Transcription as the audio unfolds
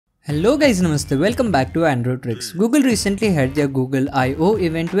Hello guys, namaste, welcome back to AndroTrix. Google recently had their Google I/O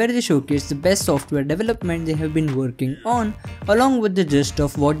event where they showcased the best software development they have been working on along with the gist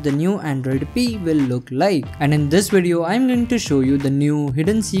of what the new Android P will look like. And in this video, I'm going to show you the new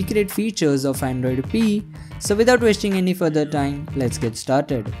hidden secret features of Android P. So without wasting any further time, let's get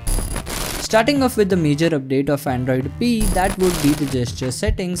started. Starting off with the major update of Android P, that would be the gesture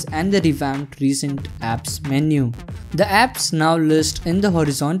settings and the revamped recent apps menu. The apps now list in the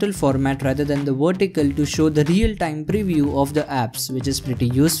horizontal format rather than the vertical to show the real-time preview of the apps, which is pretty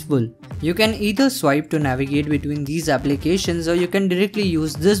useful. You can either swipe to navigate between these applications or you can directly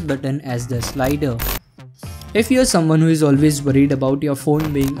use this button as the slider. If you're someone who is always worried about your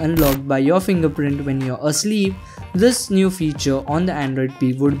phone being unlocked by your fingerprint when you're asleep, this new feature on the Android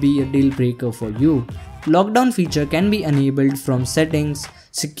P would be a deal breaker for you. Lockdown feature can be enabled from settings,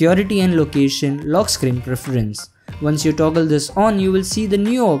 security and location, lock screen preference. Once you toggle this on, you will see the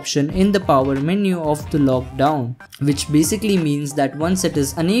new option in the power menu of the lockdown, which basically means that once it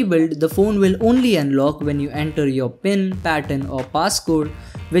is enabled, the phone will only unlock when you enter your PIN, pattern or passcode,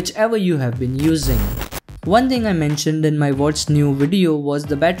 whichever you have been using. One thing I mentioned in my What's New video was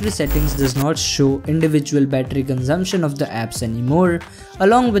the battery settings does not show individual battery consumption of the apps anymore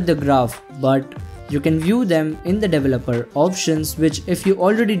along with the graph, but you can view them in the developer options, which if you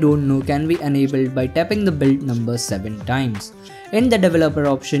already don't know can be enabled by tapping the build number 7 times. In the developer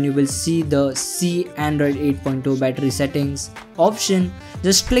option you will see the See Android 8.0 battery settings option.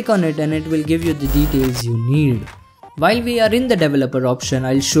 Just click on it and it will give you the details you need. While we are in the developer option,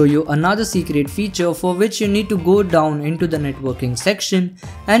 I'll show you another secret feature for which you need to go down into the networking section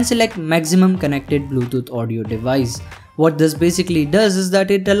and select maximum connected Bluetooth audio device. What this basically does is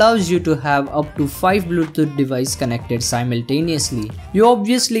that it allows you to have up to 5 Bluetooth devices connected simultaneously. You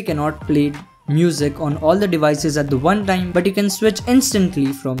obviously cannot play music on all the devices at the one time, but you can switch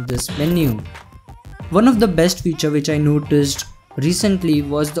instantly from this menu. One of the best features which I noticed recently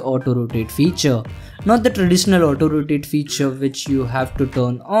was the auto rotate feature. Not the traditional auto rotate feature which you have to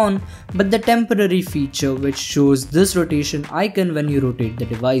turn on, but the temporary feature which shows this rotation icon when you rotate the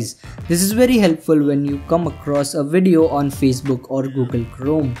device. This is very helpful when you come across a video on Facebook or Google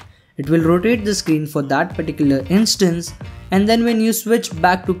Chrome. It will rotate the screen for that particular instance, and then when you switch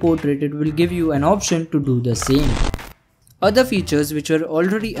back to portrait, it will give you an option to do the same. Other features which were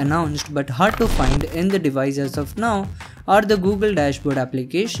already announced but hard to find in the device as of now are the Google Dashboard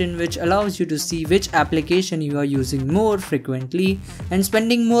application, which allows you to see which application you are using more frequently and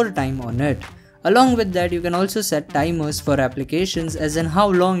spending more time on it. Along with that, you can also set timers for applications, as in how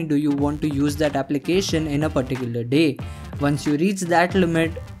long do you want to use that application in a particular day. Once you reach that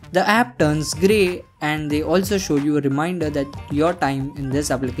limit, the app turns grey and they also show you a reminder that your time in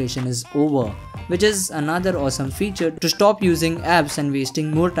this application is over, which is another awesome feature to stop using apps and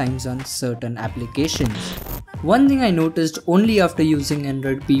wasting more times on certain applications. One thing I noticed only after using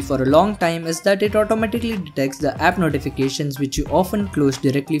Android P for a long time is that it automatically detects the app notifications which you often close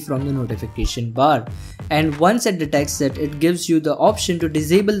directly from the notification bar. And once it detects it, it gives you the option to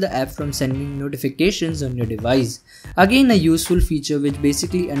disable the app from sending notifications on your device. Again, a useful feature which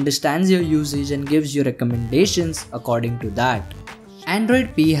basically understands your usage and gives you recommendations according to that.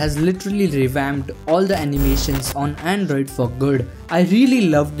 Android P has literally revamped all the animations on Android for good. I really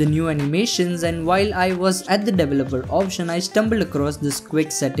loved the new animations, and while I was at the developer option, I stumbled across this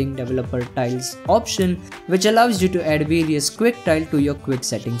quick setting developer tiles option, which allows you to add various quick tiles to your quick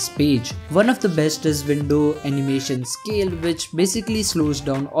settings page. One of the best is window animation scale, which basically slows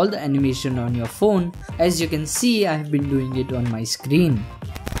down all the animation on your phone. As you can see, I have been doing it on my screen.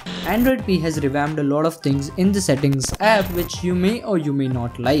 Android P has revamped a lot of things in the settings app which you may or you may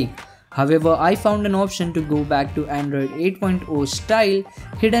not like. However, I found an option to go back to Android 8.0 style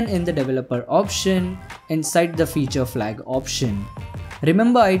hidden in the developer option inside the feature flag option.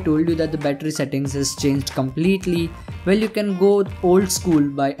 Remember, I told you that the battery settings has changed completely. Well, you can go old school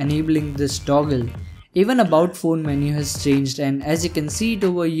by enabling this toggle. Even about phone menu has changed, and as you can see it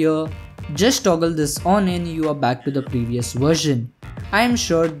over here, just toggle this on and you are back to the previous version. I am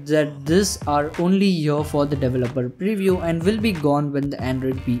sure that these are only here for the developer preview and will be gone when the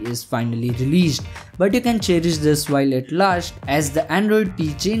Android P is finally released, but you can cherish this while it lasts, as the Android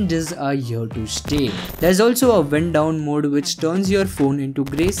P changes are here to stay. There's also a wind down mode which turns your phone into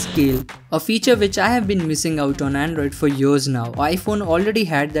grayscale, a feature which I have been missing out on Android for years now. iPhone already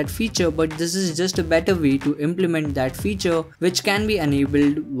had that feature, but this is just a better way to implement that feature, which can be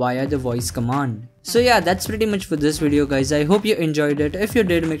enabled via the voice command. So yeah, that's pretty much for this video guys. I hope you enjoyed it. If you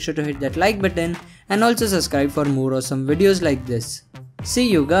did, make sure to hit that like button and also subscribe for more awesome videos like this. See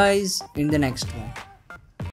you guys in the next one.